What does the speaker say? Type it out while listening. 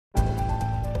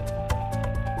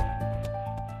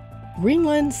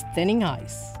Greenland's thinning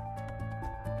ice.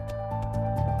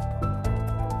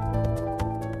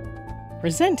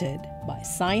 Presented by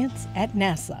Science at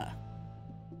NASA.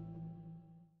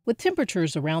 With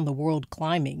temperatures around the world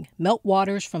climbing,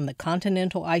 meltwaters from the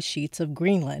continental ice sheets of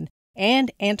Greenland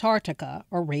and Antarctica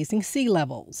are raising sea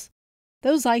levels.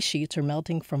 Those ice sheets are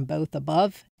melting from both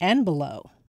above and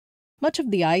below. Much of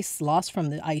the ice lost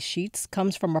from the ice sheets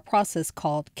comes from a process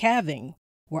called calving,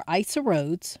 where ice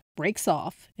erodes, breaks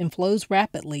off, and flows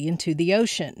rapidly into the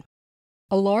ocean.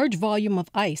 A large volume of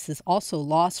ice is also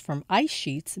lost from ice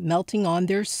sheets melting on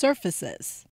their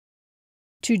surfaces.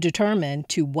 To determine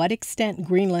to what extent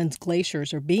Greenland's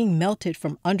glaciers are being melted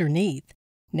from underneath,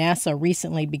 NASA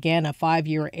recently began a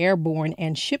 5-year airborne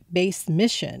and ship-based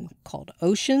mission called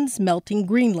Oceans Melting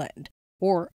Greenland,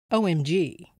 or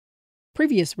OMG.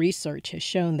 Previous research has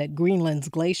shown that Greenland's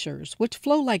glaciers, which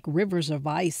flow like rivers of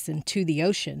ice into the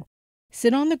ocean,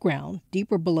 sit on the ground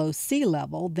deeper below sea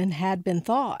level than had been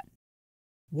thought.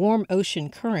 Warm ocean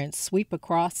currents sweep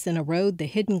across and erode the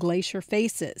hidden glacier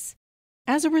faces.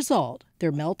 As a result,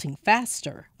 they're melting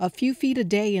faster, a few feet a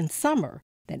day in summer,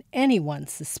 than anyone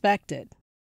suspected.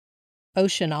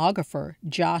 Oceanographer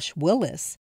Josh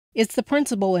Willis is the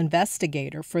principal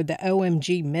investigator for the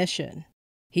OMG mission.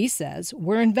 He says,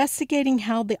 "We're investigating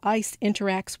how the ice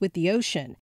interacts with the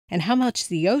ocean and how much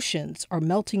the oceans are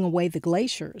melting away the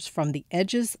glaciers from the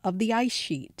edges of the ice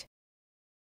sheet."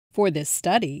 For this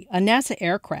study, a NASA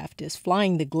aircraft is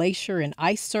flying the Glacier and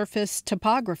Ice Surface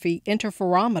Topography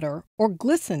Interferometer, or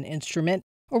GLISSEN instrument,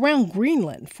 around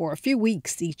Greenland for a few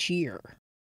weeks each year.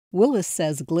 Willis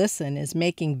says GLISSEN is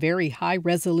making very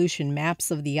high-resolution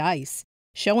maps of the ice,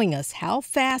 showing us how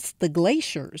fast the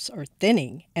glaciers are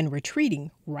thinning and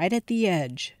retreating right at the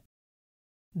edge.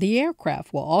 The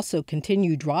aircraft will also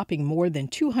continue dropping more than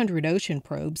 200 ocean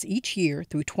probes each year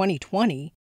through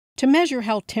 2020 to measure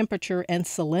how temperature and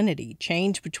salinity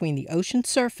change between the ocean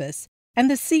surface and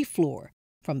the seafloor,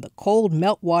 from the cold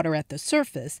meltwater at the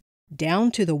surface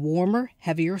down to the warmer,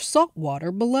 heavier salt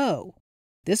water below.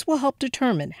 This will help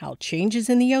determine how changes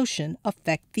in the ocean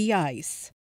affect the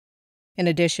ice. In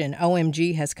addition,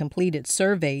 OMG has completed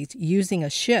surveys using a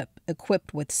ship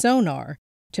equipped with sonar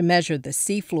to measure the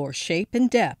seafloor shape and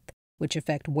depth, which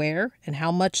affect where and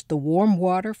how much the warm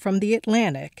water from the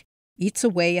Atlantic eats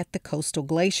away at the coastal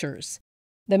glaciers.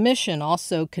 The mission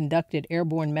also conducted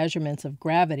airborne measurements of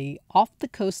gravity off the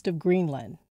coast of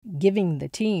Greenland, giving the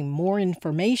team more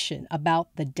information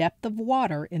about the depth of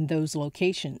water in those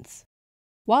locations.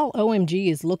 While OMG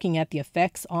is looking at the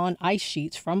effects on ice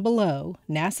sheets from below,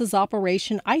 NASA's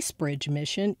Operation Icebridge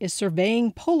mission is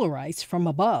surveying polar ice from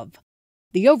above.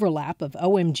 The overlap of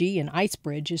OMG and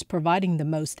Icebridge is providing the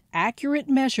most accurate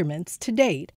measurements to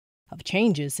date of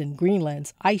changes in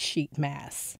Greenland's ice sheet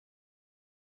mass.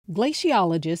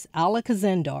 Glaciologist Alec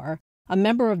Zendar, a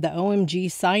member of the OMG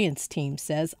science team,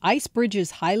 says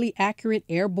Icebridge's highly accurate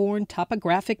airborne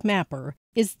topographic mapper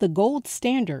is the gold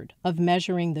standard of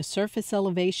measuring the surface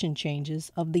elevation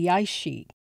changes of the ice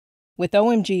sheet. With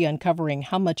OMG uncovering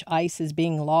how much ice is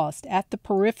being lost at the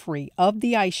periphery of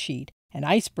the ice sheet and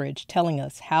Icebridge telling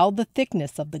us how the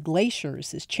thickness of the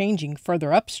glaciers is changing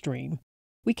further upstream,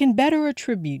 we can better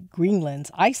attribute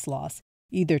Greenland's ice loss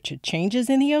either to changes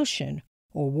in the ocean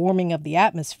or warming of the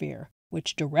atmosphere,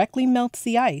 which directly melts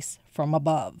the ice from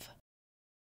above.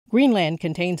 Greenland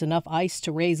contains enough ice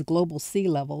to raise global sea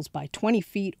levels by 20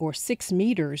 feet or 6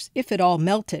 meters if it all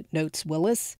melted, notes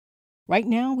Willis. Right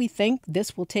now, we think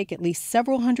this will take at least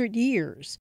several hundred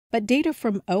years, but data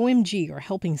from OMG are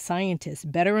helping scientists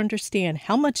better understand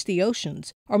how much the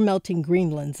oceans are melting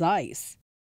Greenland's ice.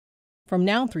 From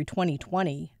now through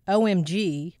 2020,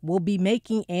 OMG will be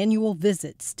making annual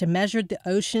visits to measure the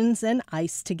oceans and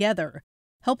ice together,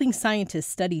 helping scientists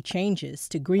study changes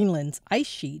to Greenland's ice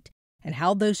sheet and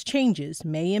how those changes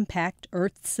may impact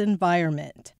Earth's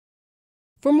environment.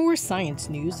 For more science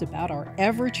news about our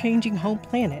ever-changing home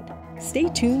planet, stay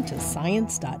tuned to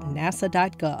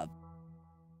science.nasa.gov.